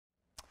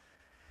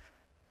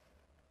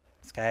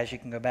Guys, you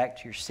can go back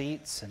to your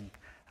seats, and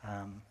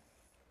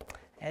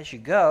as you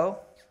go,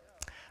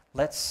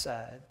 let's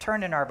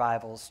turn in our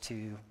Bibles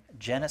to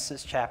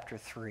Genesis chapter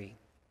 3.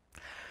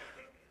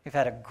 We've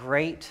had a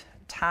great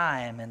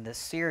time in this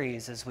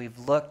series as we've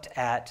looked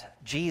at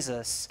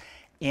Jesus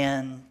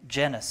in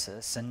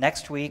Genesis, and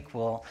next week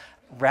we'll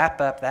wrap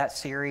up that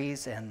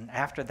series, and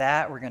after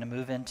that we're going to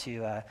move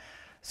into a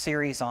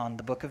series on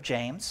the book of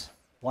James,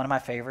 one of my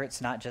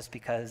favorites, not just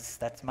because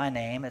that's my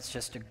name, it's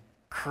just a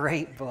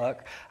great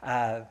book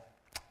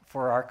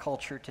for our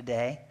culture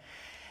today.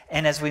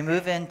 And as we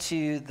move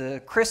into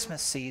the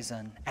Christmas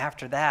season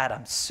after that,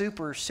 I'm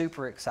super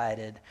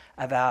excited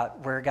about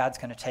where God's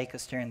going to take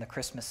us during the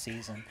Christmas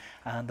season.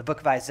 The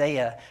book of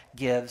Isaiah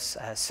gives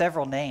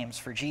several names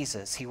for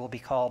Jesus. He will be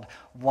called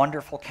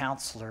Wonderful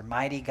Counselor,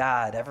 Mighty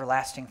God,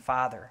 Everlasting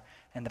Father,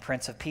 and the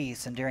Prince of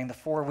Peace. And during the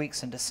 4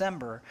 weeks in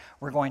December,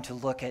 we're going to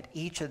look at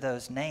each of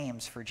those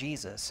names for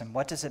Jesus. And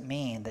what does it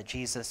mean that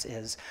Jesus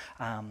is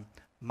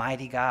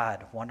Mighty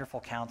God, Wonderful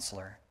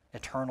Counselor,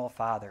 Eternal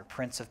Father,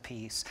 Prince of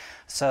Peace?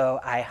 So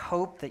I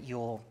hope that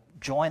you'll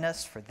join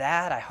us for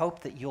that. I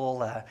hope that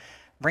you'll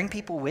bring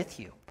people with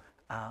you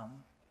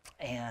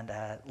and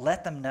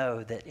let them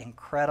know that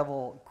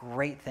incredible,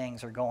 great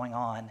things are going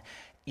on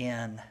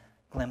in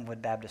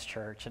Glynwood Baptist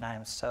Church, and I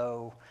am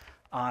so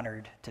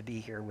honored to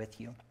be here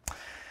with you.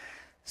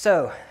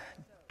 So,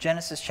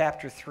 Genesis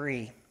chapter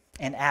 3,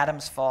 in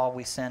Adam's fall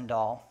we sinned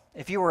all.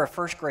 If you were a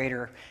first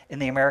grader in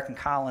the American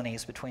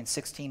colonies between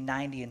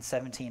 1690 and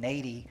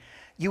 1780,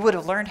 you would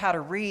have learned how to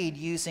read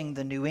using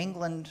the New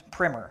England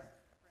Primer.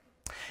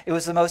 It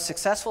was the most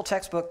successful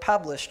textbook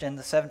published in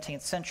the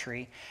 17th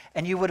century,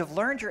 and you would have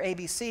learned your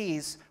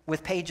ABCs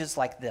with pages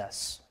like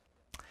this.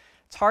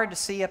 It's hard to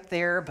see up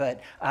there, but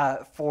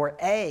for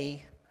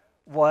A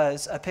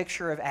was a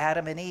picture of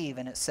Adam and Eve,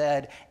 and it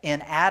said,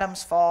 "In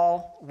Adam's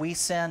fall we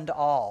sinned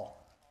all."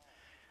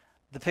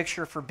 The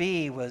picture for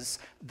B was,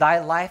 "Thy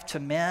life to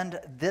mend,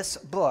 this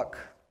book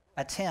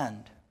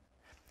attend."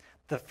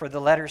 For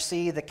the letter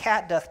C, "The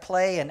cat doth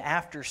play and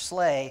after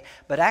slay,"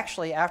 but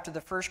actually after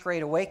the First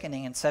Great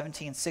Awakening in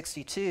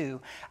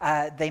 1762,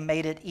 they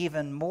made it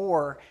even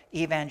more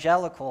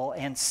evangelical,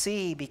 and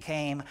C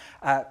became,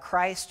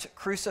 "Christ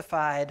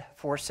crucified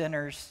for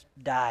sinners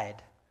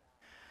died."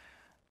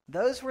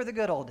 Those were the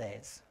good old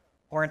days,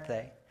 weren't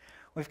they?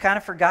 We've kind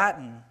of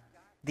forgotten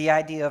the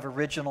idea of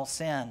original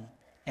sin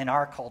in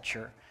our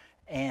culture,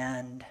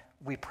 and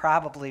we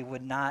probably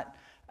would not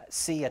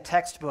see a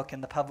textbook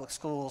in the public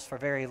schools for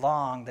very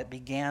long that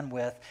began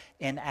with,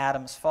 "In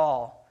Adam's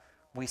fall,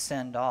 we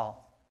sinned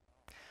all."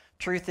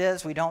 Truth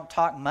is, we don't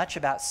talk much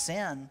about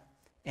sin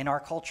in our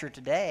culture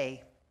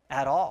today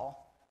at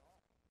all.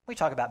 We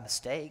talk about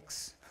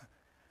mistakes.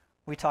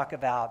 We talk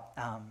about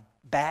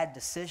bad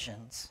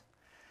decisions.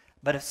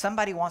 But if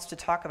somebody wants to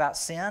talk about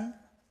sin,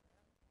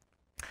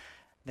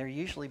 they're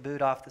usually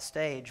booed off the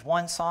stage.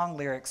 One song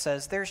lyric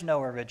says, "There's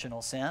no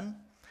original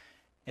sin.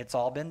 It's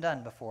all been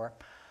done before."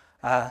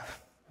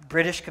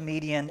 British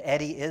comedian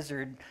Eddie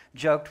Izzard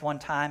joked one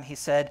time, he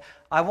said,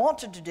 "I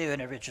wanted to do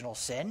an original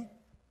sin,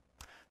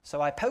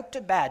 so I poked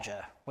a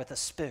badger with a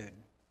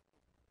spoon."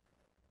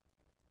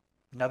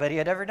 Nobody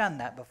had ever done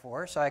that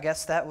before, so I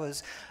guess that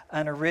was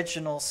an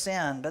original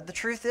sin. But the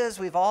truth is,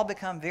 we've all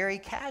become very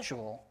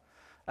casual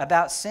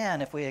about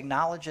sin if we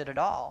acknowledge it at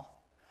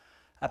all.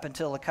 Up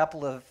until a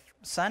couple of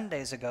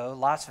Sundays ago,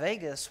 Las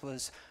Vegas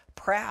was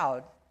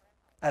proud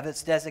of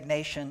its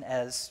designation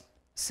as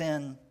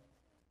Sin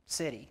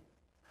City.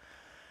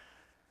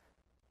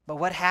 But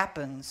what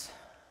happens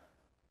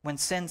when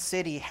Sin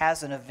City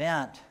has an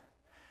event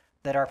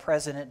that our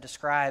president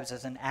describes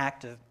as an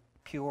act of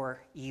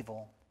pure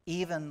evil?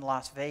 Even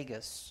Las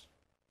Vegas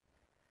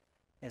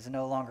is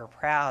no longer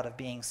proud of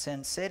being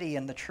Sin City,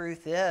 and the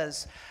truth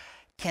is,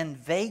 can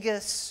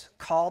Vegas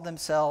call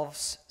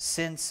themselves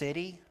Sin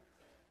City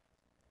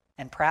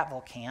and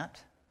Prattville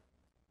can't?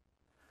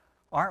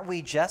 Aren't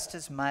we just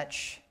as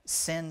much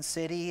Sin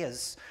City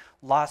as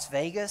Las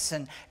Vegas?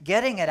 And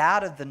getting it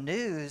out of the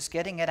news,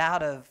 getting it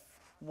out of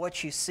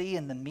what you see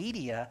in the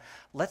media,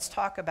 let's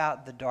talk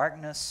about the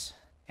darkness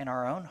in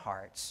our own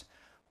hearts.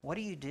 What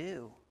do you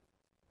do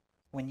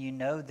when you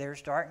know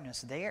there's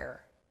darkness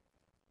there?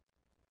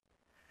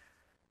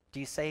 Do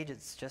you say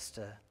it's just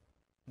a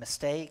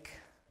mistake,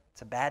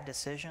 it's a bad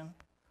decision?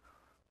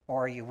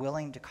 Or are you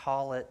willing to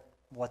call it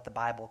what the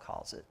Bible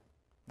calls it,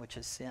 which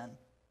is sin?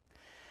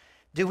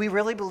 Do we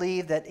really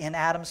believe that in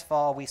Adam's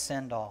fall we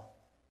sinned all?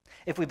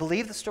 If we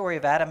believe the story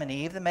of Adam and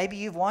Eve, then maybe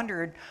you've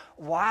wondered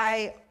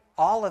why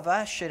all of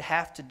us should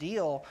have to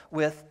deal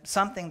with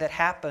something that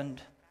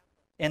happened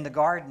in the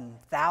garden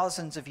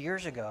thousands of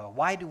years ago.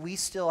 Why do we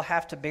still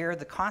have to bear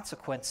the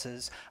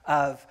consequences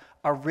of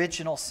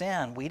original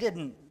sin? We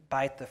didn't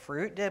bite the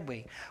fruit, did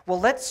we? Well,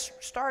 let's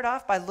start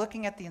off by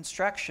looking at the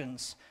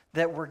instructions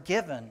that were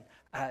given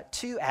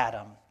to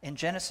Adam in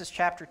Genesis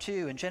chapter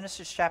 2. In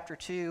Genesis chapter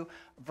 2,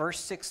 verse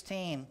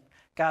 16,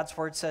 God's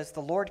word says,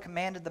 "The Lord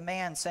commanded the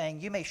man,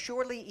 saying, You may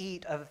surely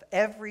eat of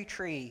every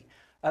tree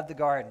of the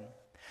garden,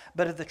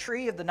 But of the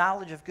tree of the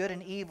knowledge of good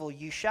and evil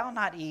you shall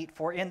not eat,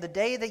 for in the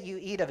day that you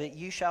eat of it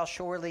you shall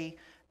surely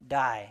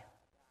die."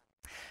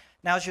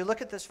 Now, as you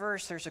look at this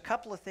verse, there's a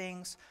couple of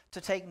things to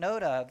take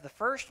note of. The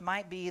first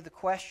might be the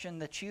question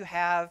that you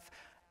have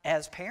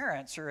as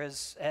parents, or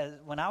as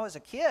when I was a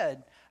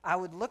kid. I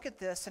would look at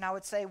this and I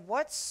would say,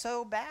 what's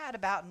so bad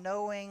about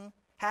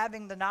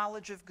having the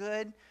knowledge of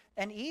good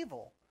and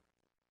evil?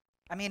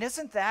 I mean,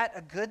 isn't that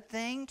a good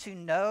thing to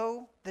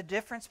know the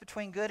difference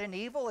between good and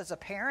evil as a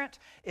parent?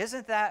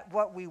 Isn't that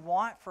what we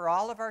want for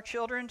all of our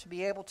children, to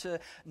be able to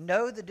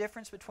know the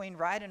difference between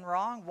right and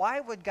wrong? Why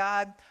would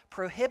God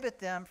prohibit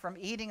them from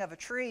eating of a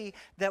tree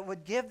that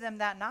would give them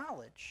that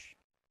knowledge?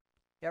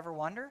 You ever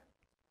wonder?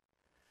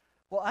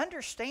 Well,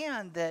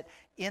 understand that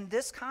in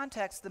this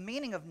context, the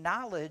meaning of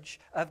knowledge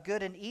of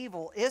good and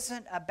evil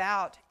isn't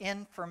about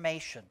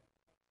information.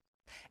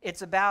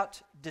 It's about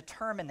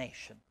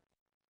determination.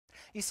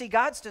 You see,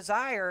 God's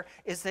desire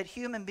is that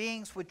human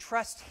beings would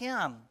trust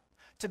Him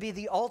to be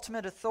the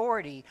ultimate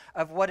authority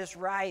of what is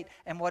right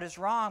and what is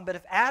wrong. But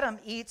if Adam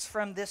eats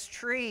from this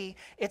tree,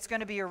 it's going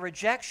to be a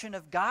rejection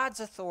of God's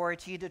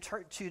authority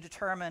to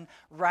determine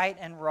right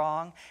and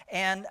wrong,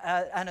 and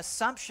an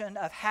assumption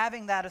of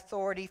having that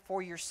authority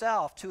for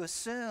yourself, to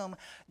assume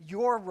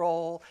your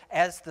role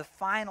as the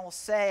final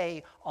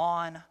say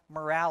on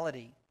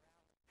morality.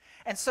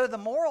 And so the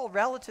moral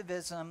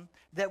relativism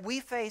that we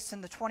face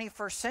in the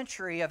 21st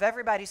century, of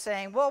everybody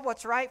saying, well,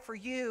 what's right for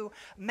you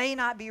may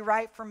not be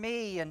right for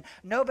me, and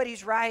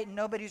nobody's right and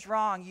nobody's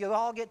wrong, you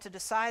all get to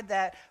decide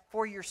that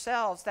for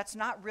yourselves, that's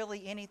not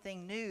really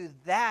anything new.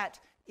 That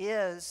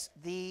is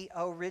the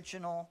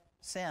original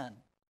sin.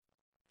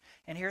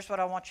 And here's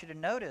what I want you to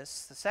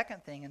notice, the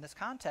second thing in this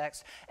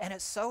context, and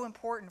it's so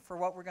important for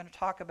what we're going to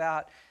talk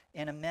about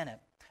in a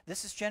minute.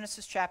 This is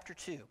Genesis chapter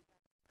 2.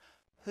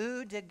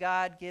 Who did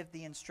God give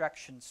the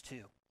instructions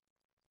to?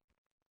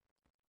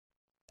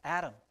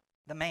 Adam,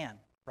 the man,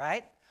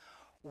 right?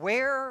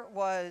 Where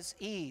was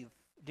Eve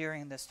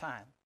during this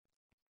time?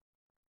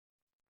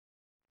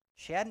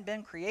 She hadn't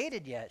been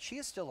created yet. She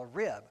is still a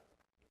rib,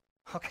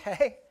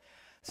 okay?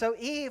 So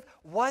Eve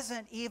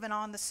wasn't even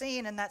on the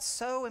scene, and that's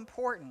so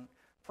important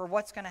for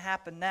what's going to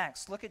happen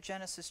next. Look at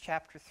Genesis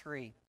chapter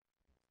 3.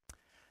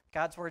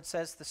 God's word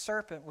says, "The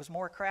serpent was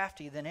more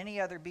crafty than any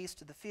other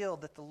beast of the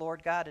field that the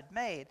Lord God had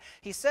made.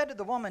 He said to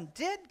the woman,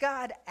 'Did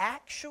God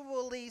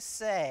actually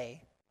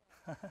say,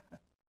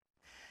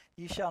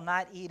 you shall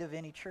not eat of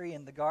any tree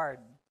in the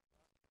garden?'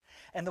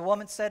 And the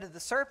woman said to the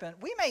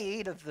serpent, 'We may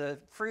eat of the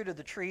fruit of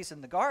the trees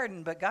in the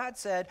garden, but God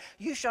said,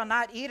 you shall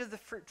not eat of the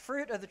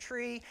fruit of the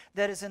tree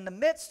that is in the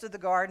midst of the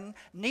garden,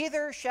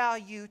 neither shall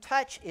you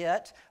touch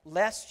it,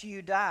 lest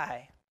you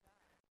die.'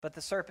 But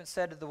the serpent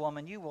said to the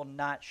woman, 'You will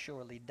not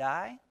surely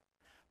die.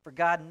 For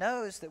God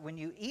knows that when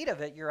you eat of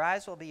it, your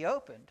eyes will be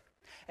opened,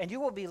 and you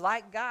will be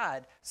like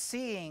God,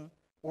 seeing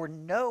or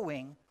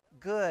knowing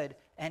good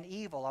and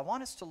evil.'" I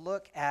want us to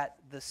look at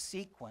the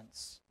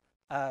sequence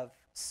of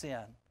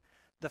sin.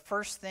 The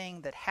first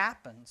thing that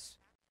happens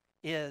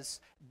is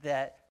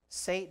that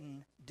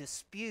Satan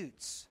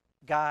disputes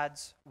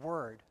God's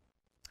word.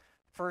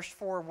 First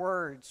 4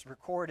 words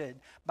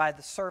recorded by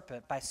the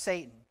serpent, by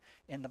Satan,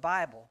 in the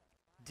Bible.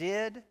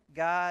 Did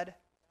God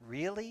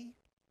really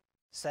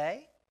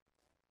say?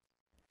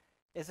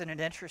 Isn't it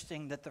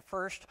interesting that the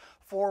first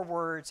 4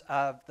 words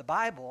of the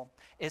Bible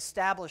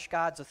establish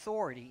God's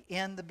authority?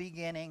 In the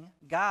beginning,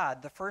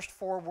 God. The first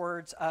 4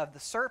 words of the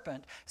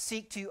serpent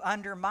seek to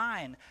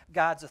undermine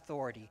God's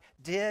authority.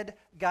 Did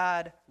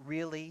God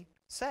really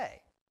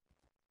say?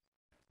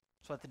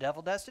 That's what the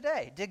devil does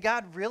today. Did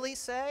God really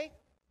say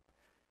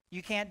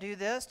you can't do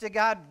this? Did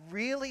God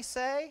really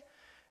say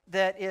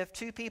that if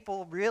 2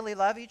 people really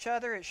love each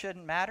other, it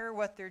shouldn't matter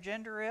what their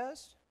gender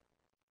is?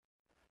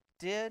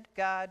 Did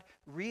God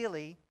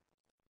really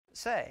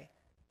say?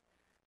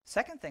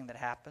 Second thing that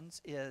happens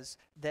is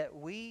that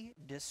we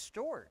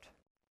distort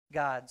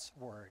God's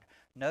word.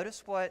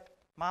 Notice what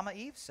Mama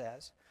Eve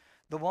says.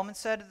 The woman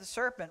said to the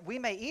serpent, "We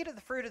may eat of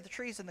the fruit of the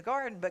trees in the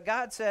garden, but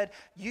God said,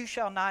 you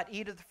shall not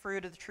eat of the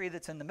fruit of the tree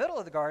that's in the middle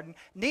of the garden,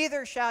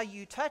 neither shall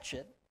you touch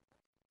it."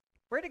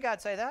 Where did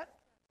God say that?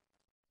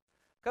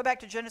 Go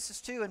back to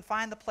Genesis 2 and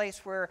find the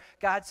place where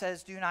God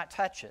says, do not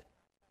touch it.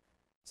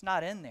 It's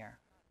not in there.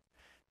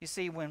 You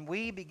see, when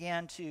we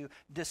begin to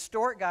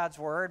distort God's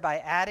word by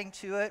adding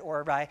to it,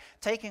 or by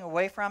taking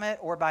away from it,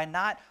 or by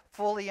not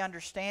fully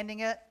understanding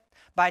it,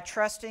 by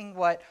trusting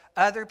what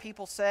other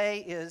people say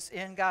is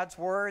in God's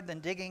word than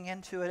digging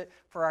into it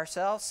for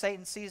ourselves,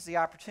 Satan sees the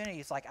opportunity.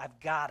 He's like, I've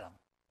got him.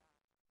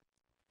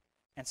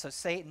 And so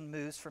Satan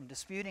moves from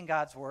disputing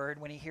God's word.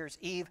 When he hears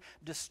Eve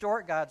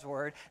distort God's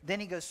word,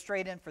 then he goes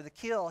straight in for the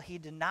kill. He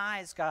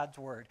denies God's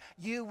word.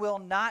 You will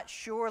not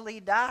surely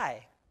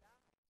die.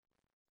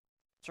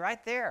 It's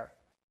right there.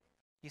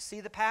 You see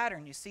the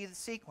pattern. You see the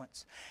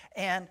sequence.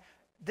 And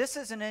this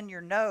isn't in your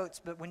notes,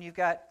 but when you've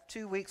got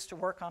 2 weeks to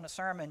work on a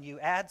sermon, you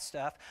add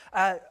stuff.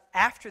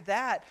 After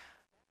that,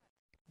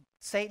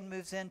 Satan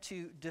moves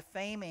into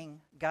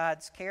defaming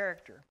God's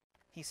character.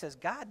 He says,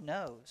 God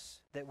knows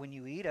that when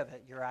you eat of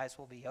it, your eyes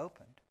will be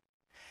opened.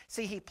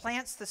 See, he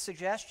plants the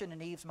suggestion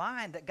in Eve's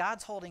mind that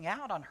God's holding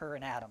out on her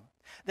and Adam,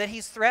 that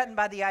he's threatened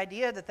by the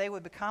idea that they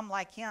would become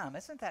like him.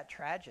 Isn't that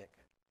tragic?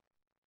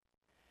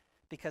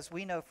 Because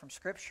we know from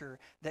Scripture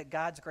that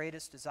God's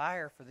greatest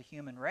desire for the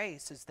human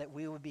race is that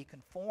we would be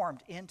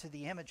conformed into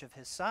the image of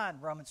his Son.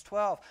 Romans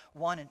 12,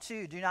 1 and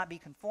 2, do not be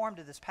conformed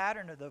to this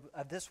pattern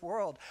of this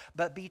world,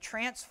 but be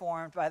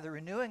transformed by the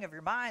renewing of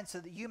your mind so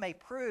that you may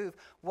prove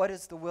what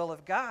is the will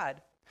of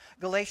God.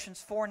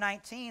 Galatians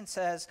 4:19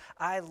 says,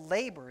 I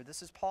labor,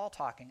 this is Paul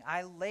talking,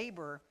 I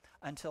labor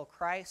until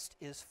Christ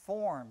is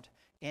formed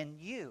in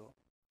you.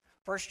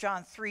 1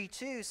 John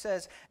 3:2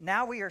 says,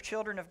 now we are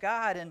children of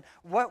God, and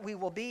what we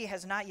will be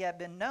has not yet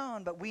been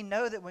known, but we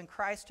know that when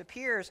Christ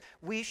appears,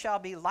 we shall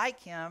be like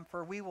him,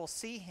 for we will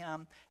see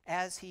him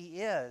as he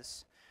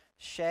is.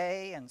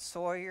 Shay and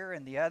Sawyer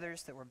and the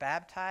others that were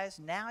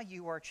baptized, now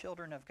you are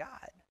children of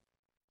God.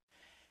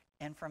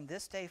 And from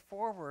this day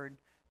forward,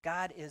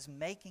 God is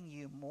making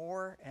you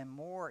more and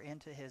more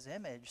into his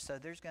image. So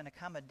there's going to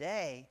come a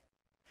day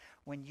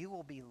when you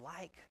will be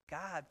like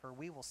God, for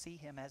we will see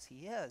him as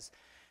he is.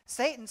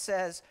 Satan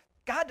says,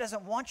 God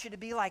doesn't want you to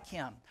be like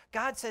him.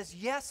 God says,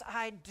 yes,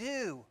 I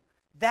do.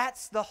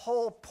 That's the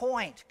whole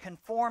point,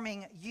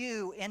 conforming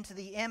you into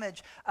the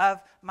image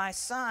of my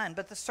Son.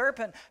 But the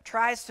serpent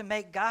tries to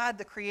make God,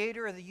 the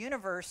creator of the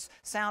universe,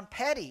 sound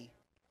petty.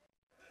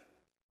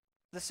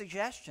 The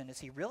suggestion, is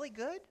he really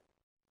good?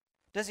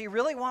 Does he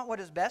really want what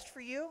is best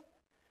for you?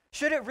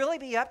 Should it really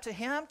be up to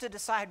him to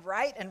decide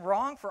right and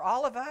wrong for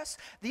all of us?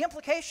 The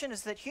implication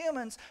is that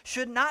humans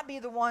should not be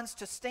the ones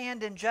to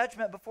stand in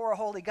judgment before a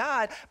holy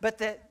God, but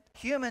that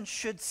humans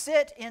should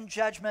sit in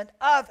judgment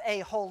of a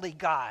holy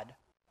God.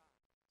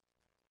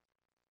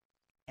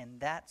 And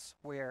that's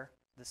where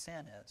the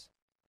sin is.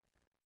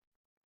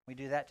 We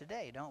do that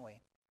today, don't we?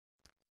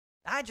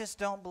 I just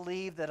don't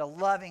believe that a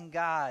loving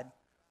God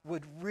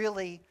would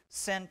really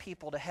send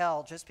people to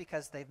hell just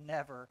because they've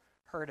never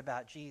heard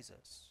about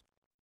Jesus.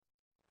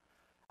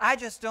 I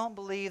just don't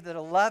believe that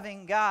a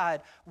loving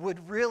God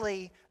would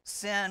really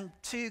send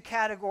 2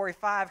 Category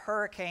 5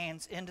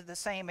 hurricanes into the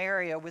same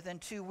area within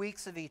 2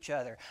 weeks of each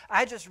other.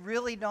 I just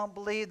really don't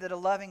believe that a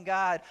loving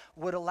God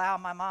would allow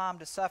my mom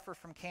to suffer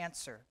from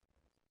cancer.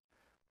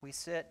 We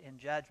sit in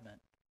judgment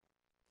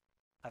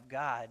of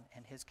God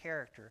and his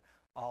character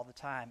all the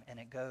time, and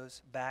it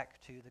goes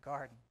back to the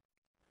garden.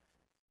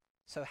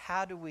 So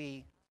how do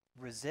we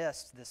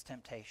resist this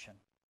temptation?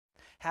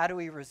 How do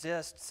we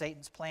resist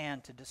Satan's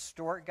plan to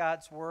distort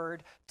God's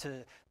word,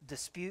 to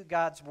dispute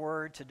God's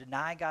word, to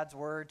deny God's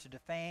word, to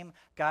defame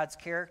God's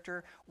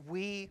character?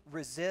 We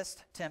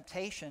resist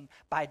temptation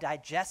by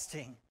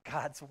digesting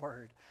God's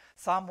word.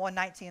 Psalm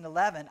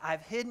 119:11,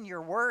 I've hidden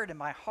your word in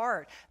my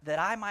heart that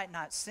I might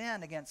not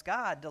sin against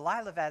God.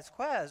 Delilah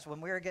Vasquez,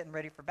 when we were getting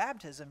ready for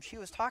baptism, she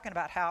was talking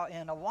about how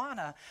in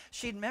Awana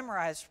she'd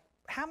memorized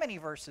how many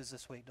verses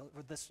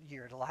this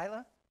year,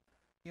 Delilah?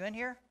 You in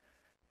here?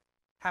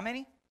 How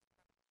many?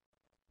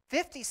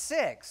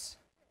 56.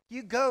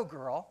 You go,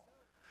 girl.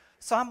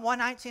 Psalm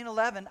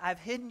 119:11, I've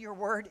hidden your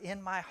word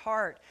in my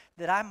heart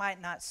that I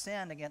might not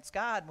sin against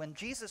God. When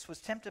Jesus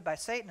was tempted by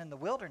Satan in the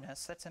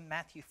wilderness, that's in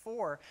Matthew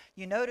 4,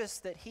 you notice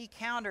that he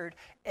countered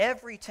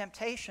every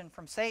temptation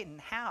from Satan.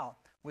 How?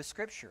 With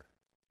Scripture.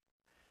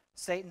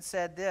 Satan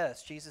said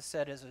this, Jesus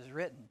said, it is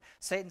written.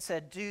 Satan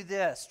said, do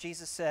this,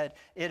 Jesus said,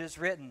 it is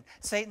written.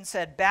 Satan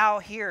said, bow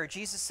here,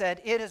 Jesus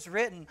said, it is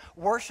written.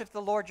 Worship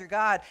the Lord your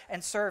God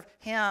and serve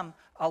him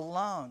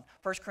alone.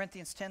 1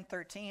 Corinthians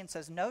 10:13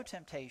 says, no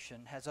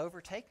temptation has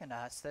overtaken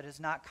us that is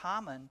not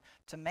common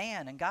to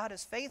man. And God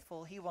is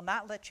faithful. He will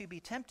not let you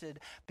be tempted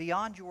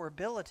beyond your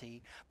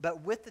ability,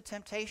 but with the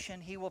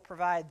temptation he will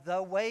provide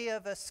the way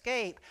of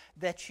escape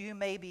that you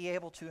may be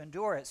able to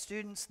endure it.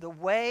 Students, the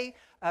way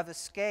of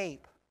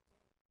escape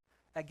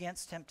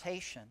against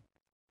temptation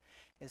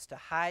is to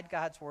hide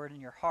God's word in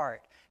your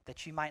heart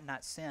that you might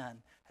not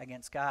sin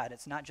against God.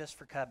 It's not just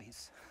for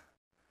cubbies.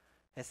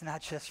 It's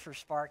not just for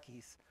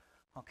Sparkies.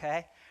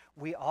 Okay?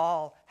 We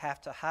all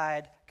have to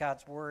hide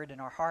God's word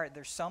in our heart.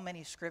 There's so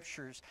many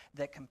scriptures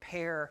that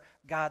compare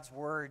God's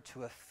word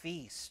to a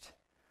feast,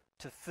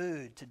 to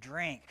food, to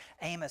drink.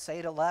 Amos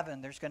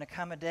 8:11, there's going to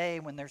come a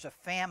day when there's a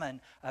famine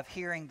of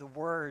hearing the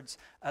words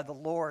of the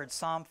Lord.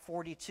 Psalm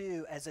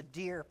 42, as a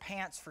deer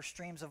pants for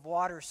streams of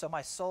water, so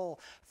my soul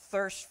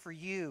thirsts for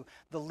you,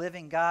 the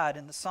living God.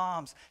 In the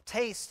Psalms,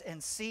 taste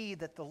and see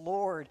that the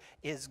Lord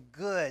is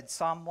good.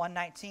 Psalm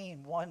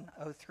 119,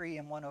 103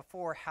 and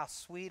 104, how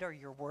sweet are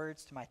your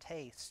words to my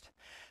taste,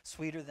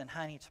 sweeter than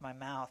honey to my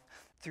mouth.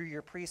 Through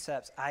your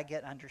precepts I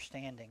get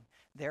understanding.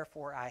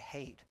 Therefore I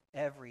hate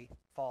every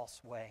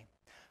false way.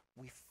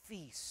 We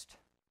feast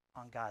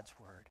on God's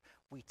word.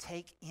 We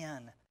take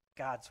in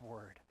God's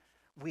word.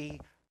 We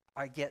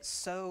get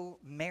so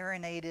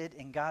marinated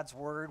in God's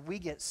word. We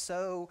get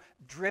so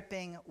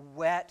dripping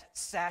wet,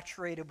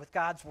 saturated with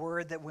God's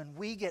word that when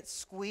we get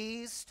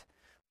squeezed,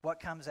 what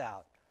comes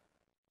out?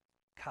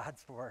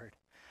 God's word.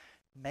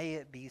 May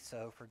it be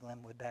so for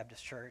Glynwood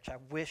Baptist Church. I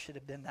wish it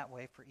had been that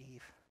way for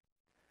Eve,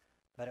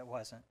 but it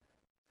wasn't.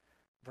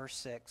 Verse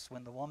 6,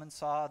 when the woman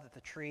saw that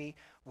the tree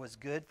was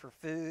good for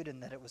food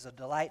and that it was a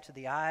delight to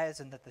the eyes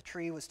and that the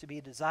tree was to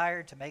be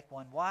desired to make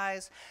one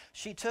wise,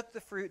 she took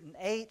the fruit and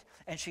ate,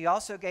 and she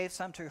also gave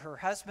some to her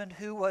husband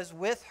who was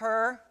with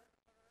her,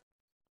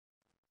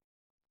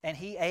 and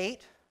he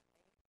ate.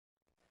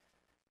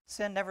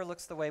 Sin never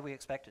looks the way we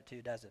expect it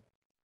to, does it?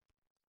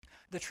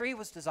 The tree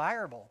was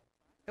desirable.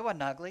 It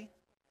wasn't ugly.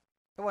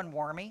 It wasn't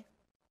wormy.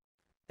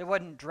 It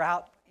wasn't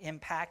drought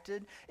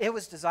impacted. It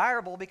was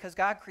desirable because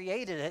God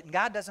created it, and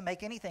God doesn't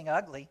make anything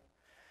ugly.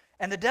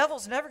 And the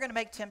devil's never going to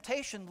make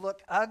temptation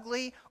look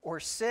ugly or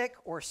sick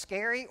or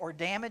scary or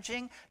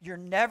damaging. You're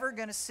never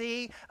going to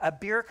see a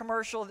beer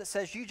commercial that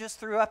says you just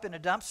threw up in a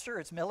dumpster,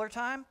 it's Miller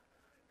time.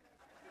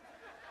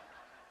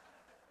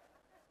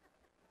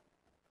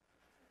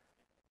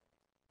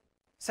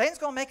 Satan's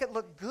going to make it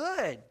look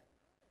good.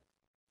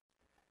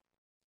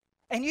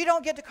 And you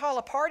don't get to call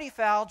a party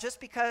foul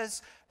just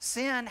because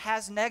sin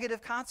has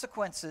negative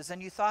consequences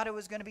and you thought it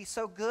was going to be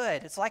so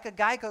good. It's like a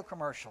Geico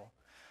commercial.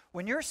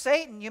 When you're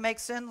Satan, you make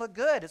sin look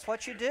good. It's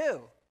what you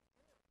do.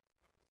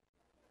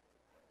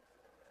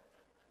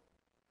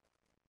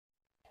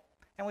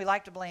 And we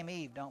like to blame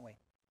Eve, don't we?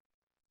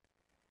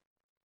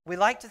 We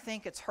like to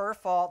think it's her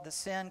fault that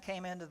sin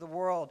came into the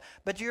world.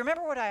 But do you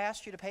remember what I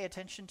asked you to pay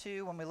attention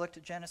to when we looked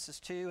at Genesis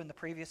 2 in the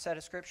previous set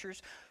of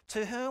scriptures?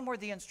 To whom were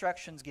the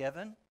instructions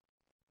given?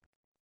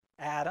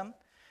 Adam.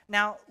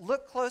 Now,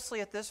 look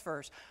closely at this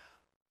verse.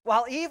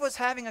 While Eve was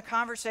having a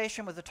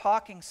conversation with a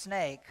talking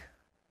snake,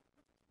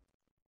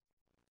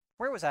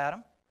 where was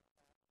Adam?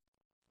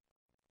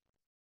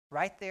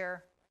 Right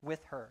there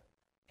with her.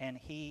 And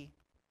he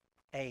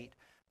ate.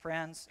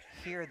 Friends,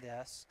 hear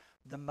this.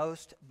 The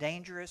most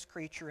dangerous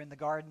creature in the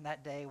garden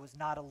that day was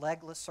not a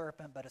legless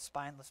serpent, but a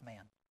spineless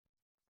man.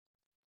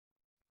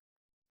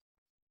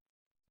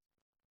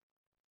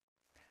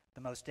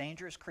 The most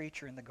dangerous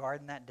creature in the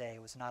garden that day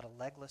was not a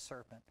legless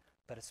serpent,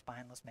 but a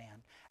spineless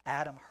man.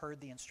 Adam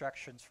heard the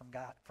instructions from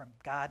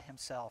God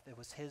himself. It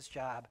was his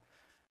job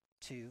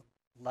to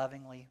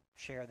lovingly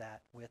share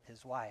that with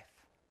his wife.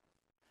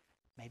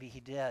 Maybe he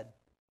did.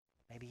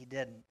 Maybe he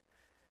didn't.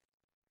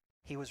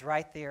 He was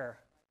right there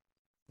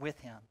with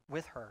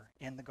her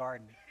in the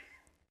garden.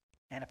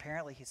 And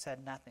apparently he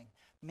said nothing.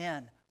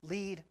 Men,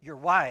 lead your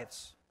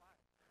wives.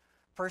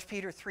 1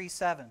 Peter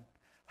 3:7.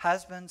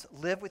 Husbands,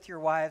 live with your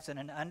wives in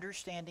an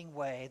understanding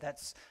way.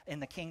 That's in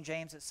the King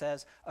James it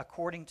says,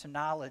 according to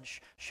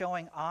knowledge,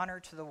 showing honor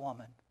to the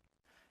woman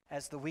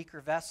as the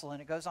weaker vessel.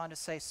 And it goes on to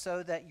say,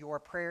 so that your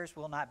prayers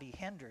will not be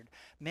hindered.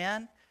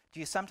 Men, do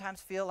you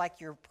sometimes feel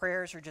like your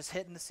prayers are just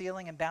hitting the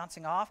ceiling and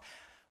bouncing off?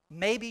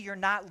 Maybe you're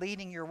not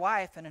leading your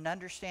wife in an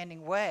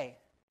understanding way.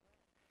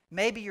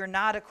 Maybe you're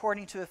not,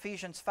 according to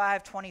Ephesians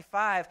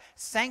 5:25,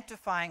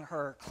 sanctifying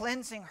her,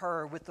 cleansing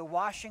her with the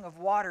washing of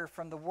water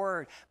from the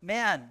Word.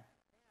 Men,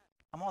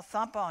 I'm going to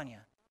thump on you.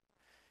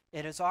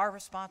 It is our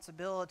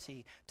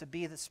responsibility to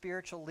be the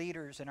spiritual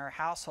leaders in our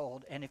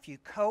household. And if you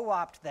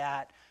co-opt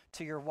that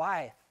to your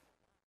wife,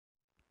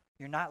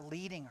 you're not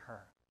leading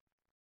her.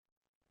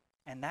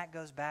 And that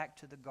goes back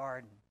to the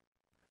garden.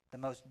 The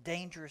most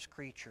dangerous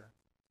creature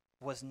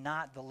was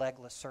not the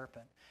legless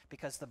serpent,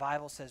 because the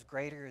Bible says,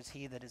 greater is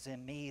he that is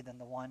in me than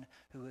the one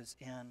who is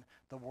in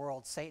the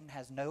world. Satan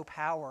has no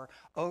power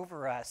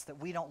over us that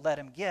we don't let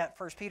him get.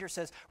 1 Peter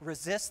says,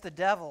 resist the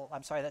devil.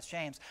 I'm sorry, that's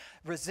James.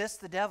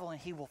 Resist the devil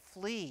and he will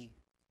flee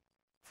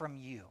from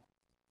you.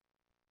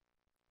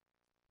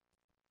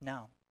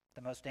 No,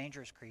 the most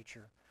dangerous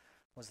creature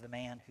was the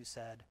man who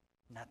said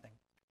nothing.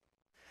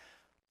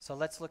 So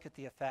let's look at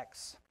the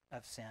effects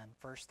of sin.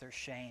 First, there's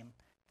shame.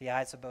 The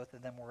eyes of both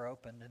of them were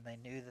opened, and they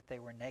knew that they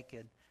were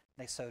naked.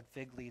 They sewed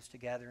fig leaves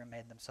together and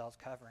made themselves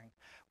covering.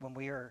 When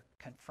we are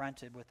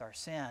confronted with our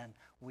sin,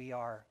 we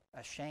are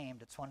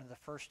ashamed. It's one of the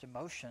first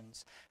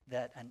emotions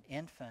that an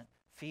infant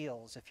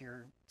feels. If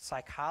you're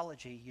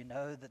psychology, you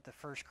know that the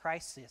first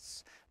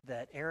crisis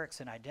that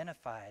Erickson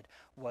identified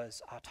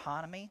was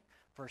autonomy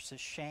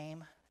versus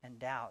shame and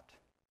doubt.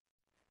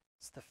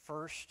 It's the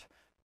first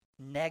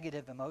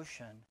negative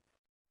emotion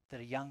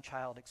that a young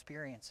child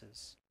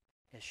experiences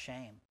is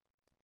shame.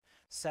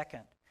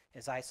 Second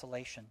is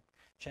isolation.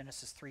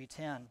 Genesis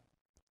 3:10,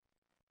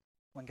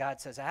 when God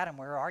says, Adam,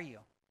 where are you?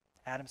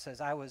 Adam says,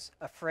 I was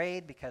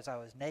afraid because I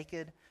was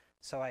naked,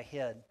 so I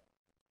hid.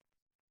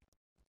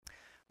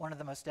 One of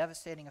the most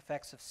devastating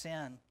effects of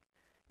sin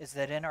is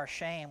that in our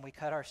shame, we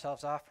cut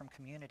ourselves off from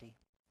community.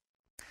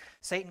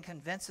 Satan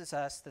convinces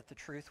us that the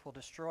truth will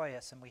destroy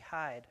us, and we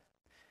hide.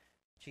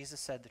 Jesus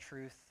said the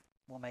truth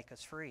will make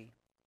us free.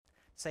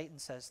 Satan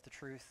says the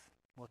truth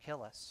will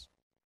kill us.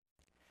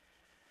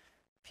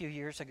 A few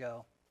years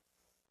ago,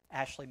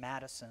 Ashley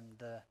Madison,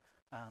 the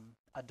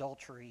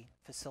adultery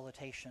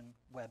facilitation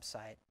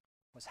website,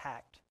 was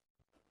hacked.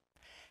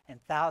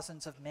 And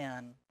thousands of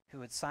men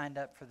who had signed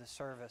up for the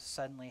service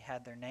suddenly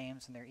had their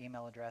names and their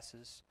email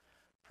addresses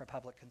for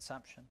public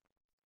consumption.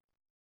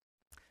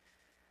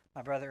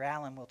 My brother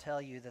Alan will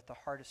tell you that the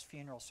hardest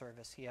funeral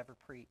service he ever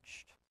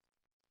preached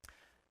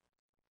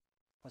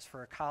was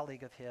for a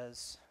colleague of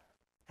his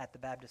at the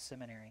Baptist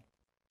Seminary.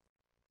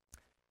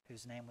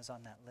 whose name was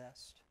on that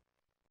list.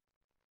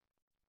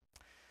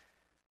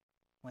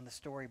 When the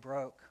story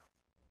broke,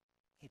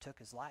 he took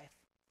his life.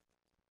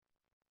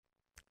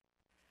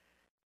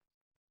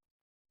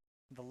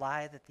 The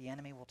lie that the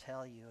enemy will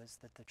tell you is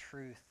that the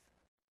truth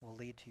will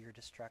lead to your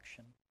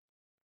destruction.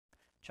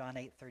 John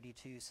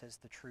 8:32 says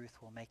the truth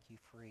will make you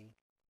free.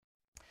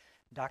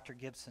 Dr.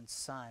 Gibson's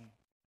son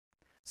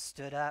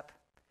stood up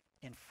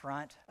in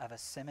front of a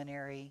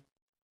seminary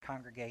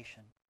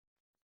congregation,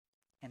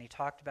 and he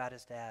talked about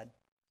his dad.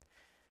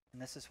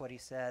 And this is what he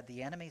said: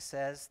 the enemy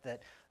says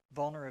that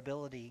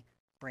vulnerability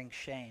brings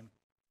shame,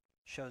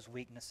 shows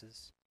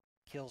weaknesses,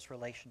 kills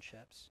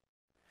relationships.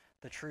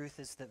 The truth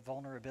is that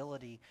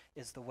vulnerability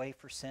is the way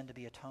for sin to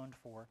be atoned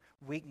for,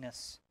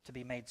 weakness to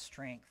be made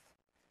strength,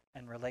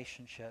 and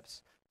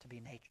relationships to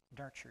be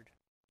nurtured.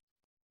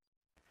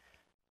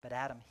 But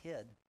Adam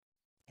hid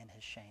in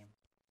his shame.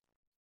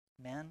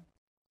 Men,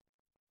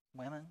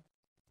 women,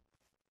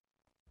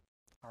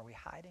 are we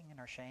hiding in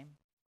our shame?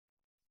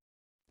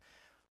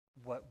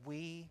 What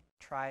we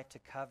try to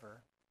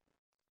cover,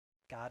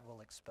 God will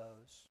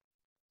expose.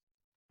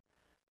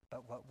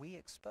 But what we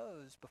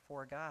expose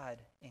before God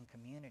in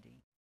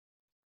community,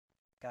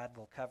 God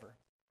will cover.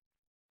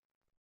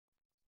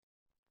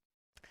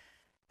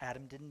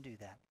 Adam didn't do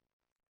that.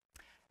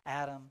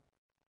 Adam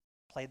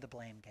played the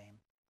blame game.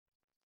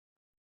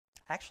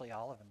 Actually,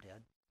 all of them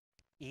did.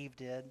 Eve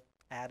did.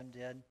 Adam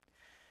did.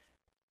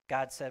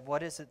 God said,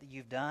 "What is it that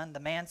you've done?" The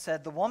man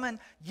said, "The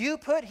woman you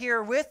put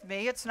here with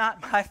me, it's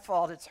not my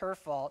fault, it's her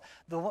fault.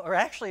 Or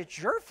actually, it's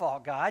your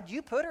fault, God.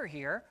 You put her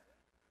here.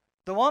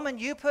 The woman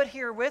you put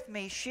here with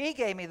me, she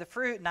gave me the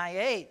fruit and I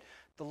ate."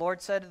 The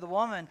Lord said to the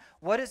woman,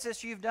 "What is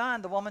this you've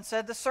done?" The woman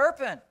said, "The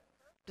serpent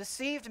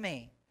deceived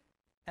me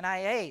and I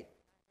ate."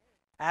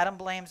 Adam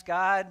blames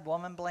God.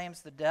 Woman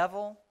blames the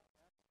devil.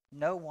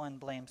 No one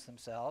blames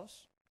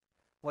themselves.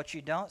 What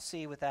you don't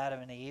see with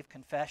Adam and Eve: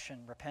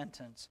 confession,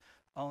 repentance,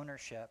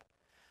 ownership.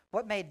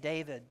 What made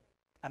David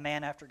a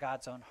man after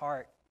God's own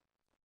heart?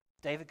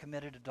 David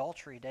committed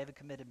adultery. David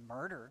committed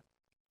murder.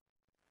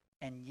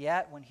 And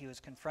yet, when he was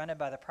confronted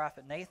by the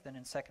prophet Nathan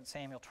in 2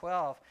 Samuel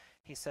 12,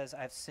 he says,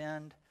 "I've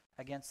sinned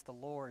against the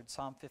Lord."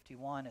 Psalm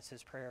 51 is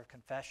his prayer of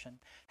confession.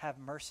 "Have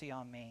mercy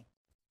on me,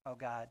 O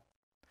God,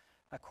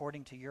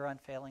 according to your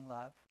unfailing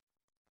love.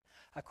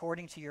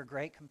 According to your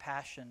great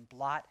compassion,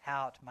 blot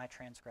out my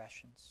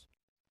transgressions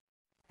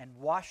and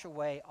wash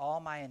away all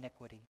my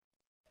iniquity.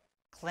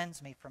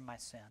 Cleanse me from my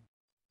sin.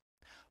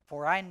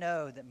 For I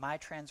know that my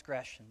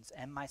transgressions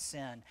and my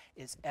sin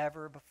is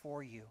ever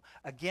before you.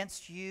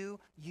 Against you,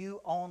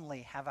 you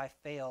only have I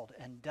failed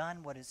and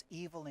done what is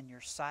evil in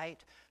your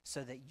sight,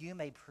 so that you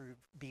may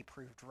be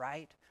proved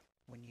right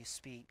when you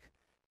speak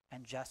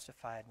and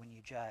justified when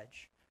you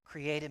judge.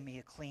 Create in me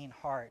a clean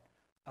heart,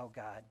 O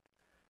God.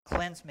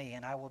 Cleanse me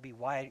and I will be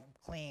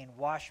clean.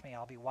 Wash me,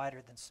 I'll be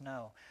whiter than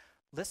snow."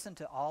 Listen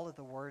to all of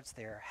the words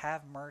there.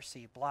 Have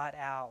mercy, blot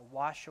out,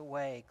 wash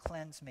away,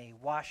 cleanse me,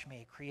 wash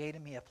me, create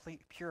in me a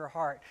pure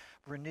heart,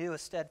 renew a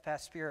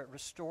steadfast spirit,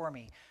 restore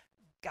me,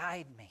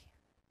 guide me.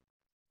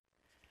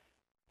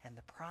 And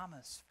the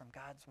promise from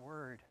God's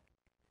word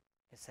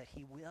is that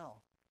he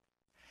will.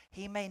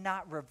 He may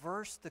not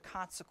reverse the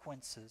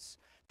consequences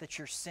that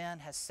your sin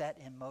has set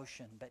in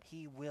motion, but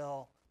he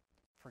will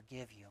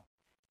forgive you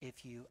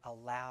if you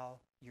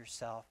allow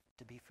yourself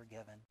to be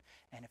forgiven,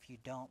 and if you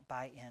don't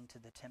buy into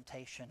the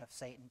temptation of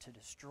Satan to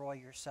destroy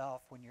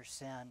yourself when your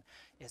sin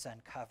is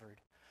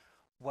uncovered.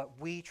 What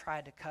we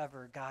try to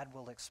cover, God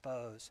will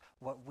expose.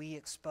 What we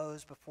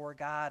expose before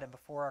God and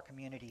before our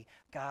community,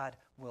 God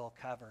will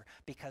cover.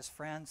 Because,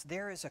 friends,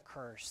 there is a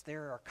curse.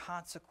 There are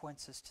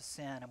consequences to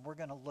sin, and we're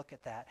going to look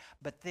at that.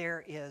 But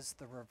there is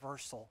the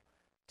reversal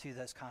to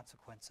those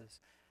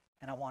consequences,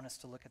 and I want us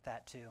to look at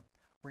that too.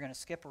 We're going to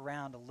skip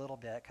around a little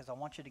bit because I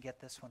want you to get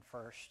this one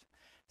first.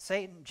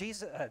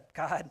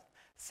 God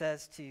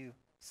says to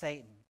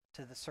Satan,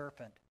 to the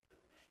serpent,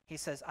 he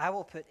says, "I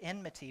will put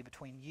enmity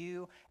between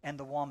you and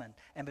the woman,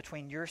 and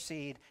between your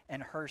seed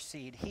and her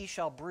seed. He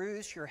shall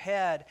bruise your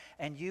head,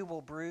 and you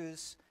will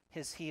bruise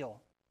his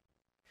heel."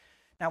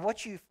 Now,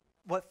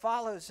 what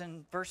follows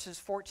in verses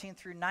 14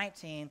 through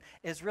 19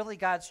 is really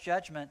God's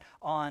judgment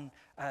on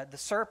the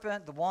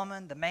serpent, the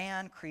woman, the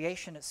man,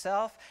 creation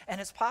itself.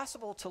 And it's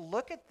possible to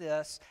look at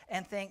this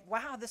and think,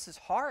 wow, this is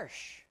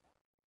harsh.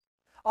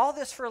 All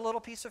this for a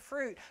little piece of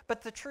fruit.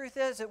 But the truth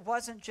is, it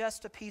wasn't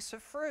just a piece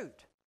of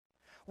fruit.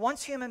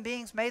 Once human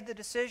beings made the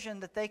decision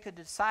that they could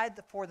decide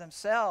for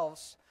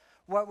themselves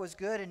what was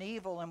good and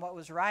evil and what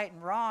was right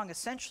and wrong,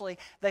 essentially,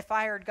 they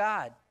fired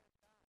God.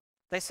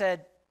 They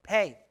said,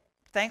 "Hey,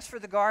 thanks for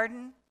the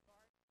garden.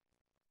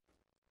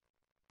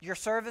 Your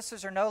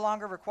services are no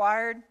longer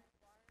required.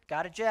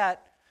 Got a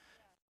jet."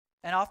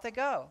 And off they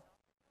go.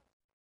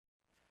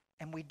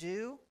 And we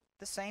do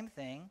the same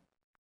thing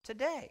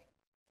today.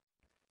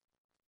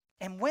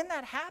 And when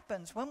that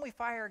happens, when we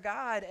fire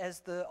God as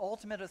the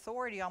ultimate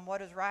authority on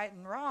what is right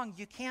and wrong,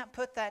 you can't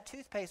put that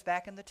toothpaste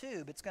back in the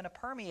tube. It's going to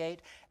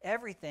permeate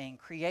everything.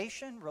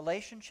 Creation,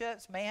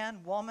 relationships,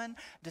 man, woman,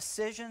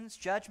 decisions,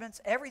 judgments,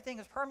 everything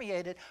is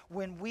permeated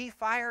when we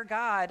fire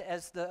God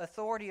as the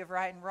authority of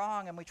right and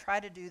wrong, and we try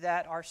to do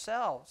that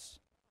ourselves.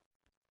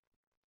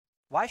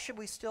 Why should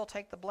we still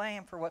take the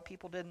blame for what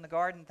people did in the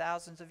garden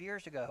thousands of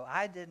years ago?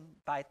 I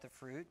didn't bite the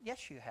fruit.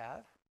 Yes, you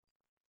have.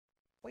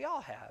 We all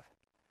have.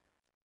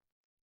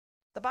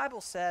 The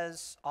Bible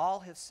says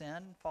all have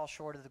sinned and fall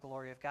short of the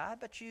glory of God,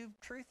 but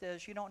truth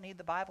is you don't need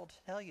the Bible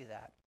to tell you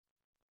that.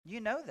 You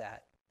know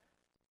that.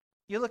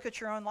 You look at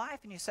your own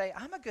life and you say,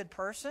 I'm a good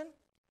person.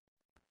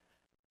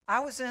 I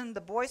was in the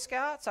Boy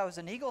Scouts. I was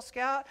an Eagle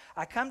Scout.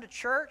 I come to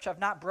church. I've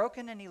not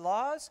broken any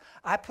laws.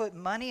 I put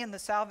money in the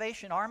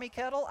Salvation Army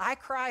kettle. I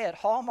cry at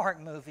Hallmark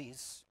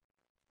movies.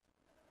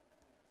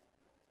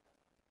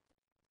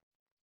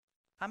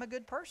 I'm a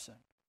good person.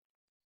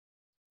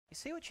 You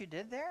see what you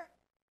did there?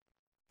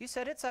 You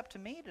said it's up to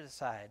me to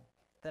decide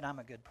that I'm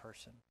a good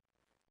person.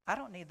 I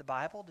don't need the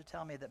Bible to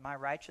tell me that my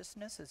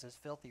righteousness is as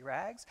filthy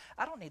rags.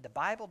 I don't need the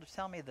Bible to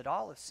tell me that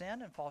all have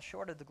sinned and fall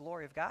short of the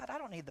glory of God. I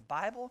don't need the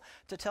Bible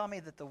to tell me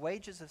that the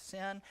wages of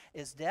sin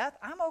is death.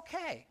 I'm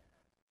okay.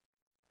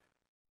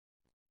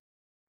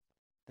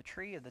 The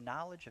tree of the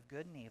knowledge of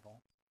good and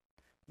evil,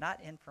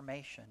 not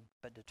information,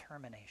 but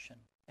determination.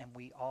 And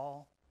we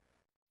all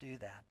do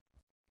that.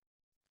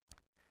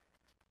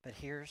 But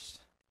here's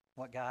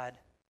what God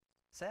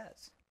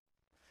says.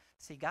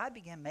 See, God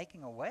began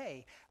making a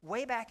way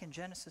back in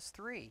Genesis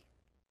 3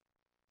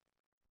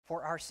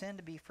 for our sin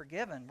to be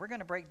forgiven. We're going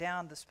to break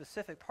down the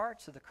specific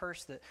parts of the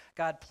curse that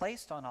God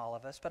placed on all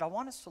of us, but I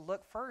want us to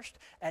look first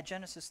at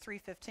Genesis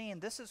 3:15.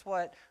 This is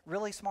what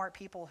really smart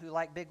people who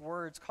like big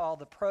words call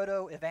the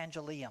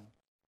proto-evangelium,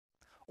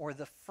 or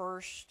the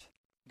first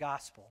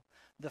gospel.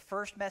 The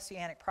first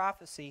messianic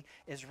prophecy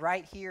is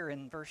right here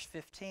in verse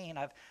 15.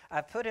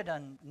 I've put it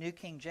on New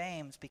King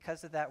James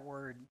because of that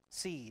word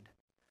seed.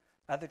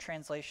 Other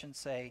translations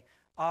say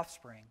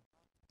offspring.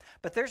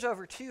 But there's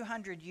over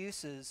 200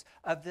 uses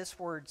of this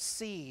word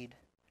seed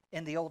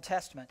in the Old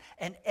Testament.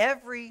 And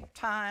every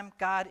time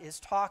God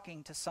is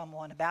talking to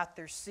someone about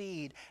their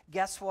seed,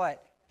 guess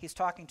what? He's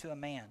talking to a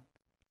man.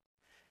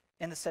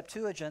 In the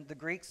Septuagint, the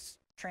Greek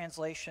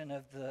translation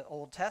of the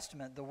Old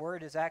Testament, the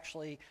word is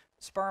actually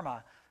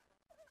sperma.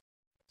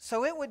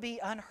 So it would be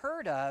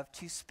unheard of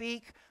to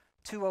speak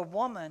to a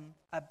woman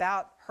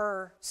about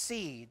her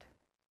seed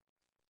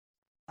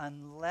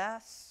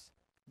unless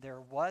there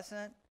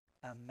wasn't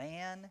a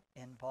man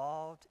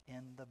involved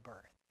in the birth.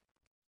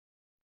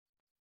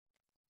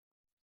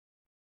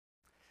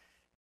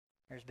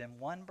 There's been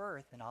one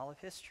birth in all of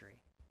history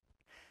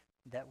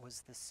that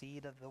was the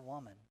seed of the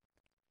woman,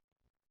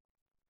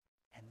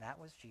 and that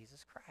was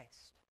Jesus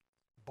Christ,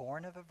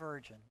 born of a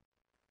virgin,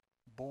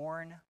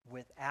 born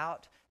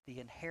without the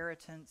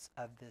inheritance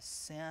of this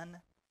sin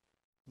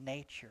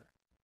nature.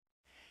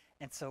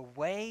 And so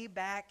way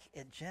back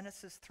at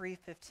Genesis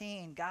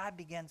 3:15, God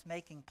begins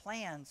making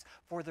plans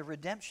for the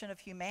redemption of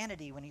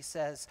humanity when he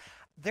says,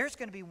 there's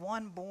going to be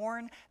one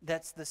born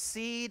that's the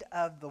seed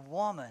of the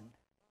woman.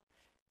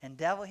 And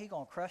devil, he's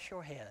going to crush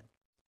your head.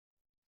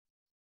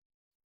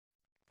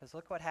 Because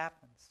look what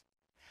happens.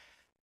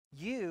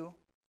 You,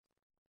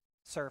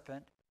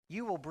 serpent,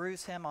 you will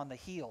bruise him on the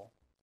heel.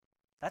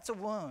 That's a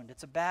wound.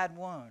 It's a bad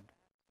wound.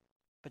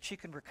 But you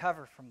can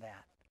recover from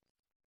that.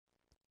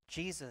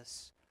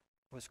 Jesus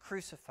was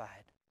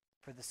crucified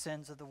for the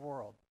sins of the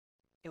world.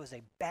 It was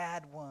a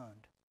bad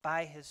wound.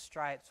 By his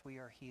stripes we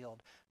are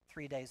healed.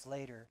 3 days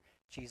later,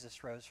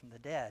 Jesus rose from the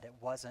dead. It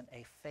wasn't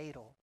a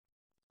fatal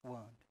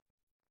wound.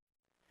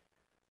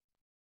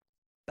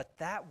 But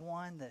that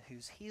one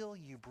whose heel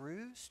you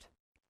bruised,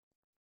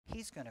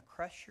 he's going to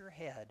crush your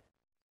head,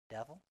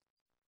 devil.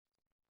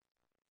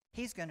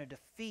 He's going to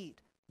defeat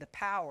the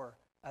power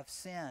of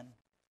sin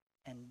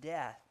and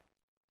death,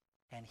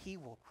 and he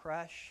will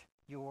crush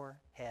your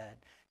head.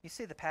 You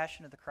see the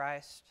Passion of the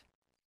Christ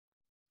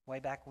way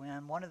back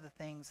when? One of the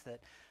things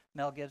that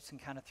Mel Gibson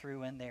kind of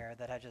threw in there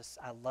that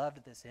I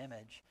loved this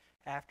image.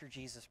 After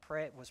Jesus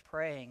was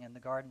praying in the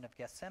Garden of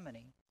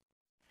Gethsemane,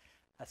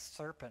 a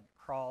serpent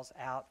crawls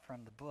out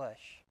from the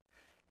bush.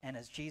 And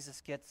as Jesus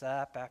gets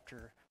up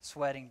after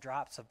sweating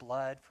drops of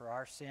blood for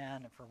our sin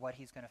and for what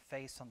he's going to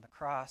face on the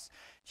cross,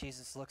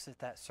 Jesus looks at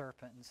that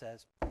serpent and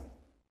says,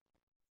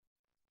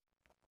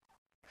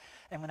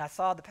 and when I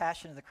saw the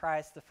Passion of the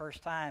Christ the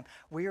first time,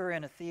 we were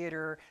in a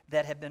theater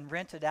that had been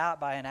rented out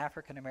by an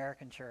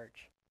African-American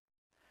church.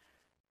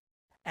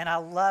 And I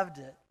loved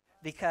it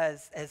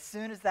because as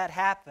soon as that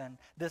happened,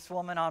 this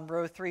woman on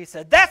row 3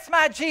 said, "That's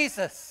my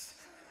Jesus."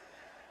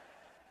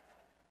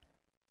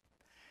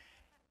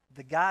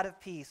 The God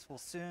of peace will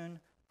soon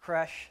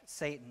crush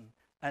Satan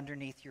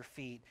underneath your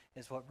feet,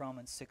 is what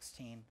Romans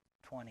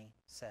 16:20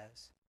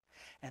 says.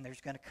 And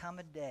there's going to come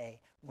a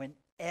day when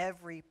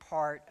every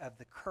part of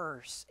the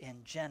curse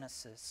in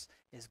Genesis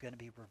is going to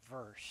be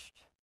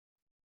reversed.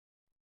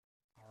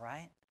 All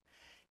right?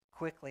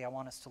 quickly, I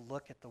want us to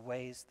look at the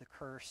ways the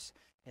curse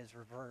is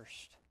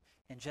reversed.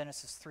 In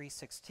Genesis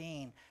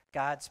 3:16,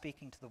 God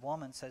speaking to the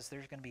woman says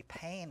there's going to be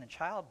pain in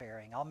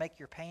childbearing. I'll make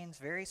your pains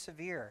very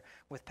severe.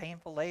 With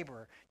painful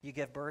labor, you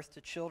give birth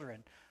to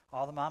children.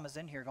 All the mamas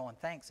in here going,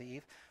 thanks,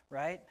 Eve,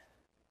 right?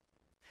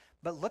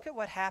 But look at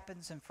what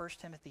happens in 1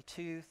 Timothy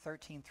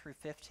 2:13 through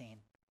 15.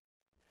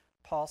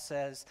 Paul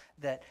says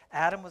that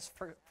Adam was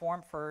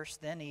formed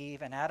first, then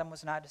Eve, and Adam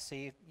was not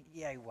deceived.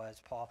 Yeah, he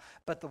was, Paul.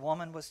 But the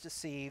woman was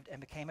deceived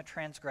and became a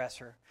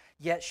transgressor.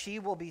 Yet she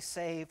will be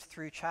saved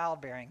through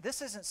childbearing.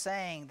 This isn't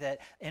saying that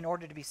in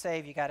order to be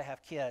saved, you got to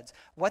have kids.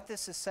 What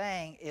this is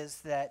saying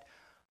is that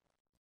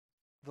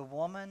the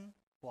woman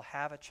will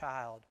have a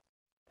child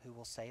who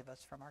will save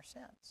us from our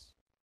sins.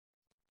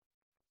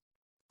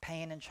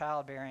 Pain in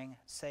childbearing,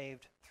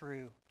 saved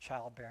through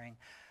childbearing.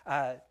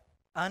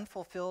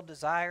 Unfulfilled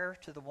desire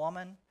to the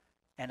woman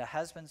and a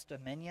husband's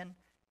dominion.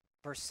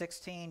 Verse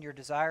 16, your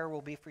desire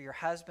will be for your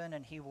husband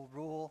and he will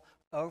rule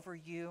over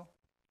you.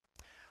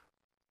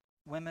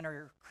 Women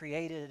are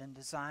created and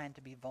designed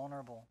to be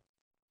vulnerable,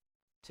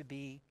 to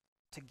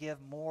give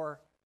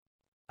more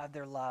of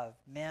their love.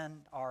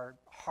 Men are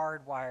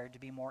hardwired to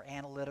be more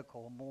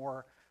analytical,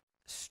 more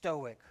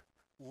stoic,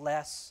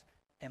 less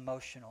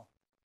emotional.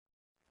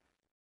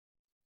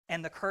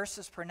 And the curse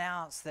is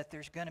pronounced that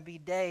there's going to be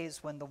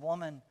days when the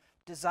woman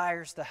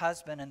desires the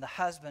husband and the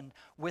husband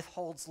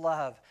withholds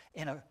love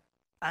in an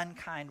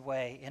unkind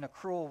way, in a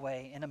cruel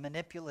way, in a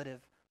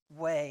manipulative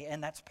way,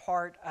 and that's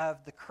part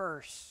of the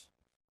curse.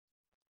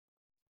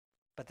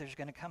 But there's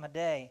going to come a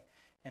day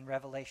in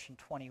Revelation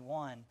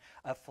 21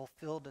 of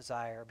fulfilled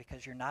desire,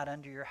 because you're not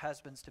under your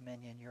husband's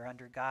dominion, you're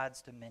under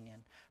God's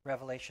dominion.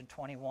 Revelation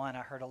 21,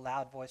 I heard a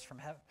loud voice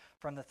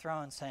from the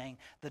throne saying,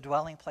 the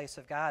dwelling place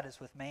of God is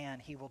with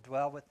man. He will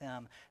dwell with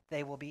them.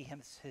 They will be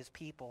his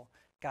people.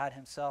 God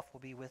himself will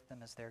be with them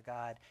as their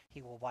God.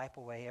 He will wipe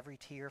away every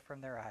tear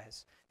from their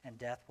eyes, and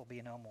death will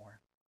be no more.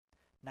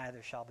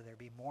 Neither shall there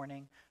be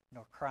mourning,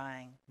 nor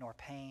crying, nor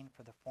pain,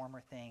 for the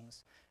former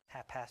things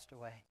have passed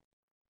away.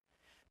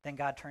 Then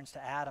God turns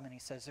to Adam and he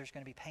says, there's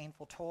going to be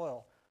painful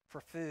toil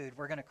for food.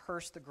 We're going to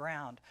curse the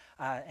ground,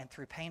 and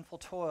through painful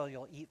toil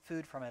you'll eat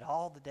food from it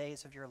all the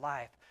days of your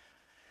life.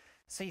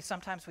 See,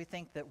 sometimes we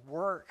think that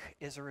work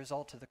is a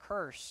result of the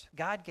curse.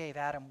 God gave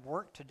Adam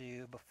work to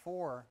do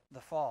before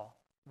the fall.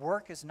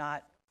 Work is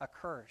not a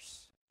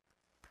curse.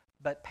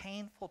 But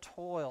painful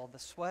toil, the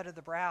sweat of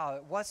the brow,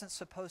 it wasn't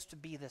supposed to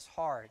be this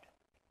hard.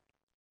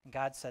 And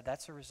God said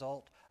that's a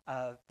result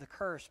of the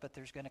curse. But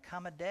there's going to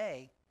come a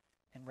day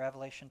in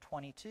Revelation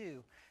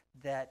 22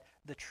 that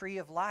the tree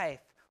of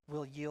life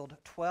will yield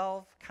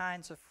 12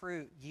 kinds of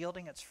fruit,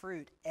 yielding its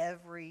fruit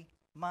every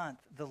month.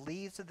 The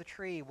leaves of the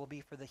tree will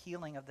be for the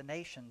healing of the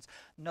nations.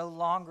 No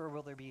longer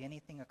will there be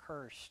anything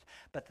accursed,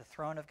 but the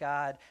throne of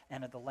God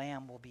and of the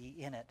Lamb will be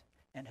in it,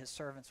 and his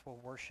servants will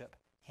worship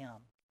him.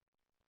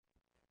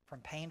 From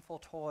painful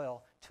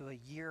toil to a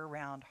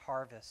year-round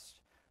harvest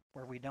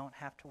where we don't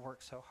have to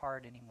work so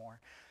hard anymore.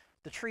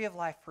 The tree of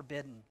life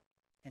forbidden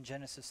in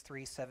Genesis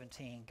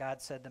 3:17.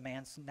 God said the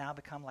man's now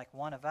become like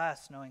one of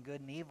us, knowing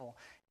good and evil.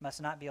 He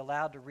must not be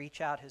allowed to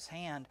reach out his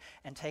hand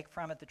and take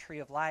from it the tree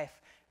of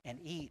life and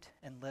eat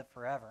and live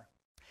forever.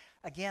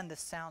 Again,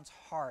 this sounds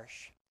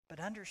harsh, but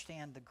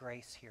understand the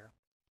grace here.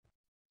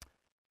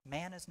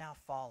 Man is now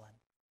fallen.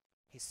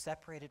 He's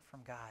separated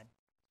from God.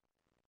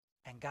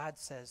 And God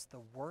says the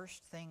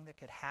worst thing that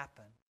could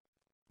happen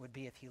would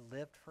be if he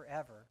lived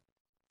forever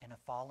in a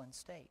fallen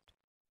state.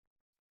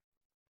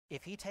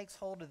 If he takes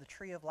hold of the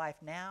tree of life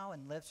now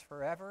and lives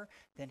forever,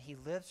 then he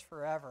lives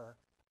forever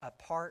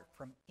apart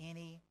from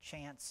any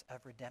chance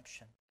of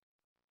redemption.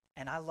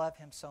 And I love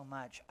him so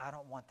much, I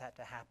don't want that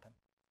to happen.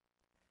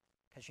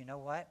 Because you know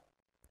what?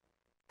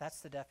 That's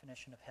the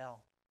definition of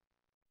hell.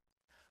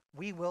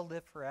 We will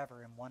live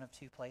forever in one of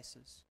two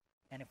places.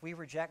 And if we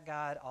reject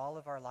God all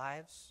of our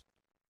lives,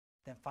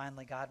 then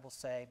finally God will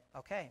say,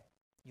 okay,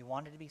 you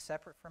wanted to be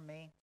separate from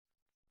me,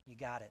 you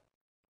got it,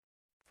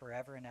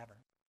 forever and ever.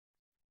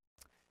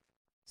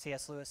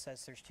 C.S. Lewis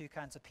says there's two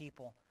kinds of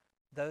people.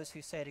 Those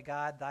who say to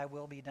God, thy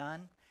will be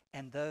done,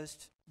 and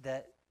those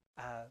that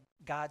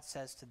God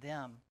says to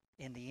them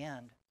in the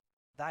end,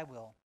 thy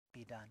will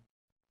be done.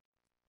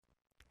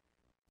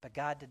 But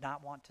God did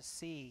not want to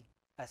see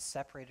us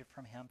separated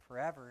from him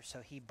forever,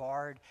 so he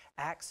barred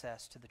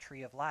access to the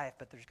tree of life.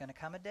 But there's going to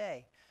come a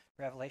day,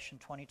 Revelation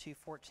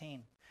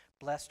 22:14,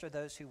 blessed are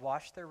those who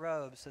wash their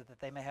robes so that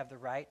they may have the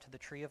right to the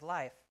tree of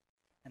life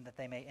and that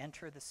they may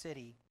enter the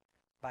city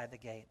by the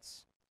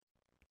gates.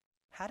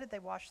 How did they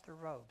wash their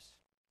robes?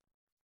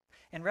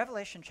 In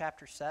Revelation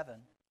chapter 7,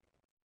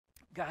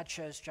 God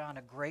shows John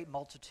a great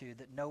multitude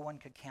that no one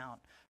could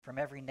count from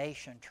every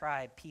nation,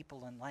 tribe,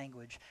 people, and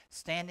language,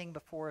 standing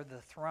before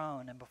the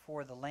throne and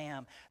before the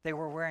Lamb. They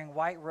were wearing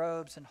white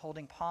robes and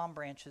holding palm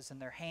branches in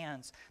their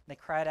hands. They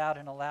cried out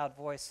in a loud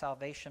voice,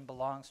 salvation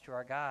belongs to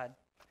our God.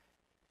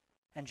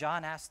 And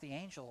John asked the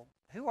angel,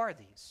 who are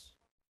these?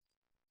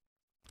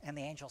 And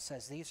the angel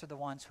says, these are the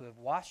ones who have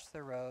washed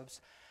their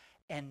robes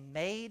and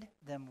made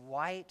them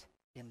white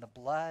in the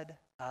blood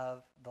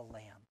of the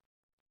Lamb.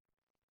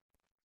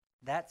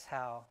 That's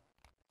how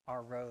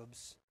our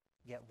robes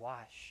get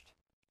washed,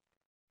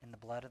 in the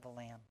blood of the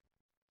Lamb.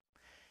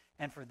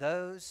 And for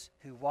those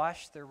who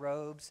wash their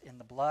robes in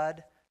the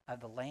blood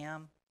of the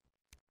Lamb,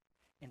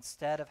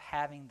 instead of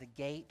having the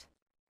gate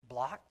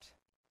blocked,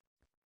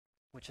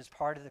 which is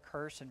part of the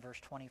curse in verse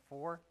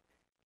 24,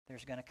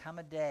 there's going to come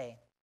a day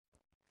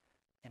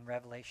in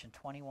Revelation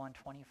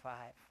 21:25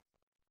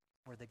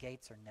 where the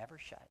gates are never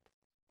shut,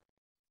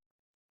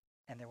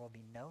 and there will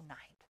be no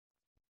night,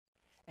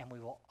 and we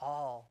will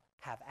all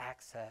have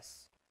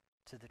access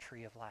to the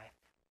tree of life.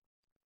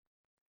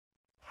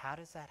 How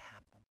does that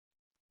happen?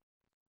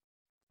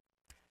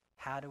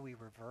 How do we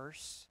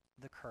reverse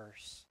the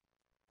curse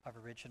of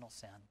original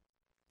sin?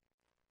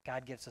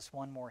 God gives us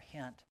one more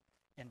hint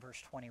in verse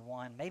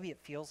 21. Maybe it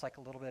feels like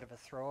a little bit of a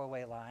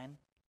throwaway line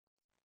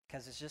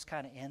because it's just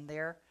kind of in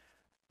there.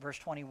 Verse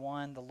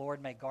 21, the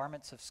Lord made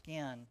garments of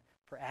skin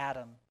for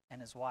Adam and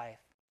his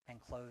wife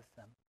and clothed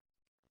them.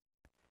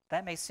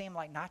 That may seem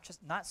like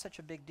not such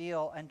a big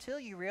deal until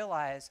you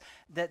realize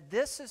that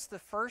this is the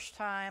first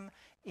time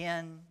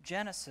in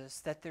Genesis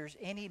that there's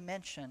any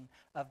mention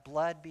of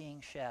blood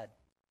being shed.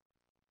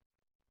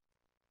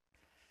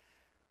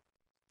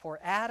 For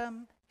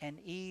Adam and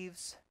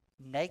Eve's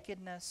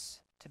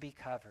nakedness to be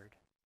covered,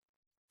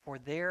 for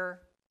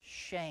their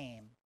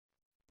shame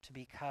to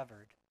be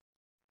covered,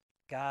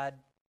 God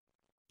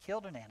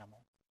killed an animal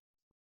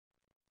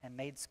and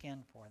made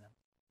skin for them,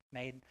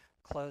 made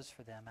clothes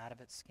for them out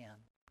of its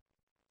skin,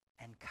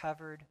 and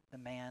covered the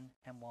man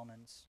and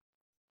woman's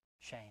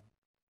shame.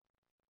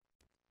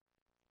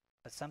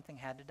 But something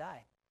had to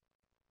die.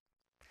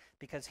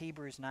 Because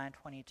Hebrews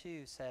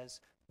 9:22 says,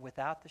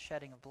 without the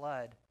shedding of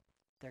blood,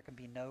 there can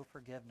be no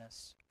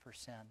forgiveness for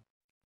sin.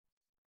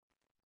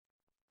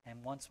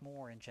 And once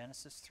more in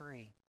Genesis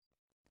 3,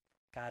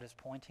 God is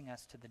pointing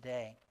us to the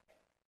day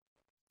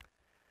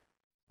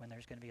when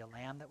there's going to be a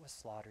lamb that was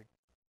slaughtered,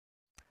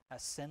 a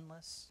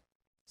sinless,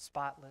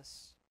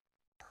 spotless,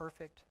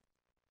 perfect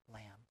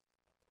lamb.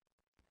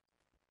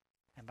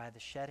 And by the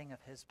shedding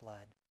of his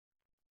blood,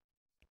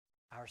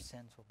 our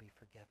sins will be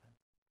forgiven.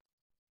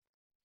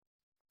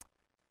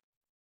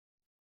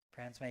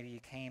 Friends, maybe you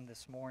came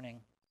this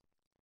morning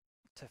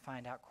to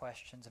find out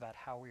questions about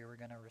how we were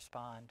going to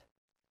respond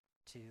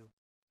to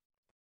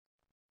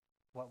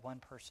what one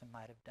person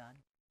might have done.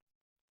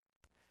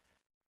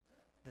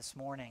 This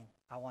morning,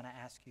 I want to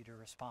ask you to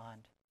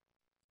respond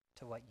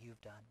to what you've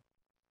done.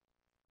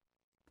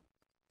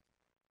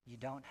 You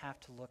don't have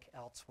to look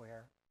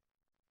elsewhere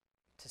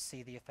to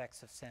see the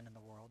effects of sin in the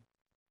world.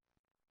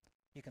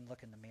 You can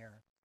look in the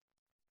mirror.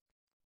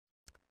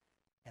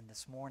 And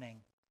this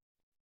morning,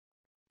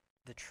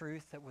 the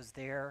truth that was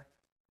there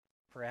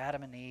for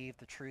Adam and Eve,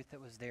 the truth that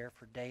was there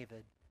for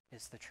David,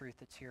 is the truth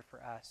that's here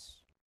for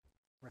us.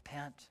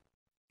 Repent.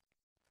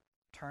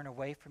 Turn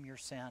away from your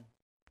sin.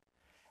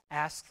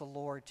 Ask the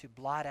Lord to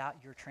blot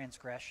out your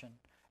transgression.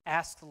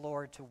 Ask the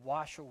Lord to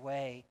wash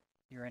away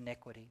your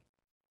iniquity.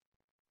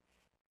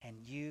 And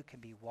you can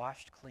be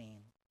washed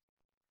clean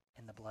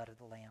in the blood of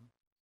the Lamb.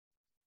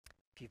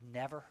 If you've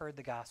never heard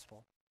the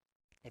gospel,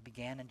 it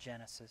began in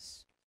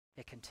Genesis.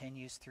 It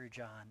continues through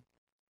John.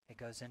 It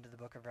goes into the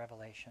book of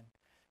Revelation.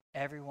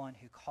 Everyone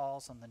who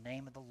calls on the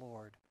name of the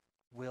Lord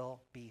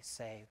will be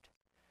saved.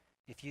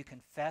 If you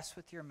confess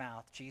with your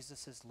mouth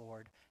Jesus is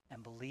Lord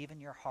and believe in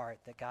your heart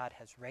that God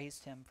has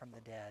raised him from the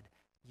dead,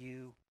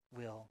 you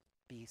will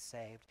be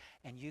saved.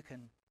 And you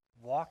can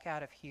walk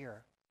out of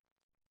here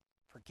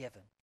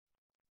forgiven.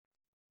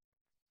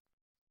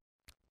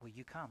 Will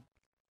you come?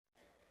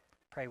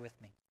 Pray with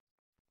me.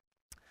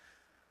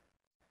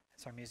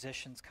 As our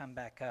musicians come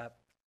back up,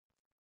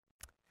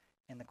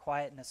 in the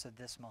quietness of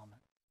this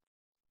moment,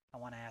 I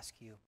want to ask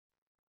you,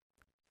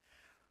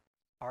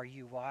 are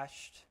you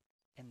washed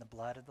in the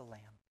blood of the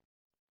Lamb,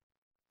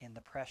 in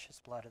the precious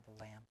blood of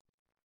the Lamb?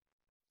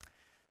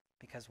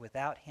 Because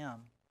without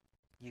him,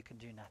 you can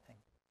do nothing.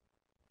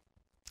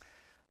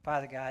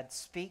 Father God,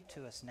 speak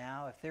to us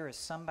now. If there is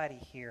somebody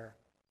here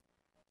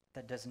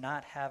that does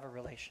not have a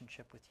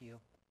relationship with you,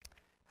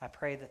 I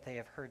pray that they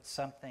have heard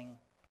something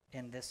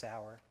in this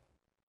hour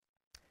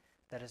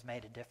that has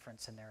made a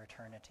difference in their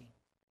eternity.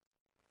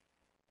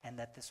 And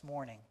that this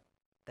morning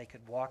they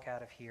could walk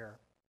out of here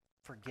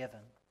forgiven,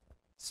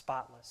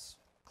 spotless,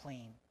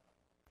 clean,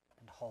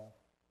 and whole.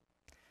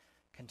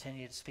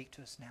 Continue to speak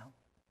to us now.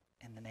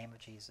 In the name of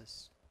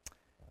Jesus,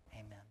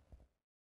 amen.